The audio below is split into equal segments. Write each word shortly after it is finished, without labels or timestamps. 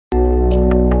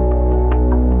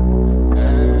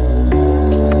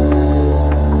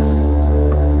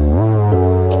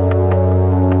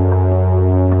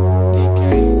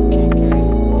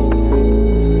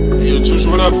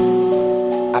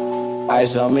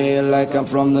Ice on me like I'm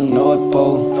from the North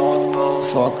Pole.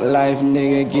 Fuck life,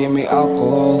 nigga, give me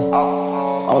alcohol.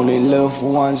 Only live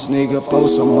for once, nigga,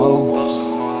 post some more.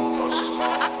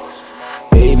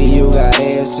 Baby, you got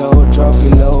ass, so drop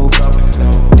it low.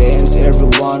 Dance,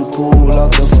 everyone, pull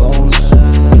out the phones.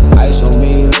 Ice on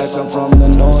me like I'm from the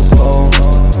North Pole.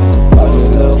 Only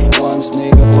live for once,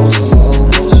 nigga, post some more.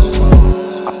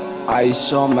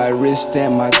 Ice on my wrist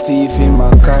and my teeth in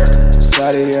my cup.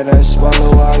 Sorry that I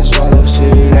swallow shit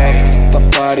up. I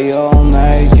party all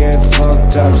night, get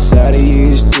fucked up. Sorry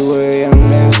it's 2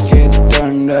 AM, let's get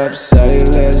turned up. Sorry,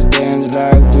 let's dance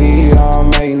like we are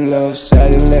making love.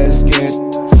 Sorry, let's get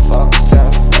fucked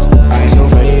up. I'm so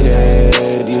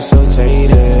faded, you so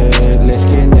jaded. Let's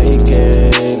get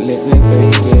naked, live like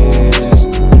babies.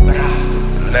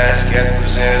 Let's get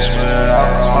possessed with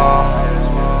alcohol.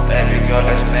 Baby girl,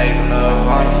 let's make love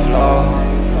on the floor.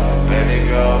 Baby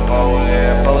girl,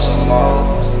 post some more,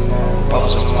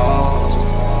 post some more,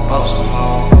 post some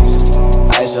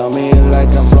more. Ice on me like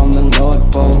I'm from the North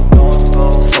Pole.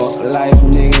 Fuck life,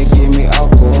 nigga, give me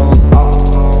alcohol.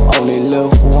 Only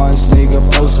live for once, nigga,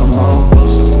 post some more.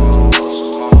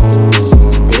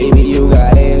 Baby, you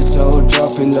got ass, so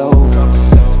drop it low.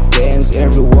 Dance,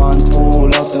 everyone,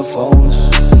 pull out the phones.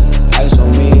 Ice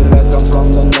on me like I'm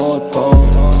from the North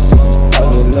Pole.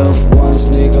 Only live for once,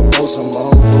 nigga, post some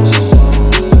more.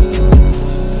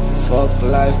 Fuck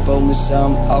life, pour me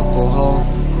some alcohol.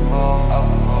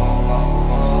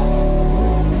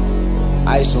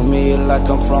 Ice on me like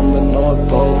I'm from the North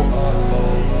Pole.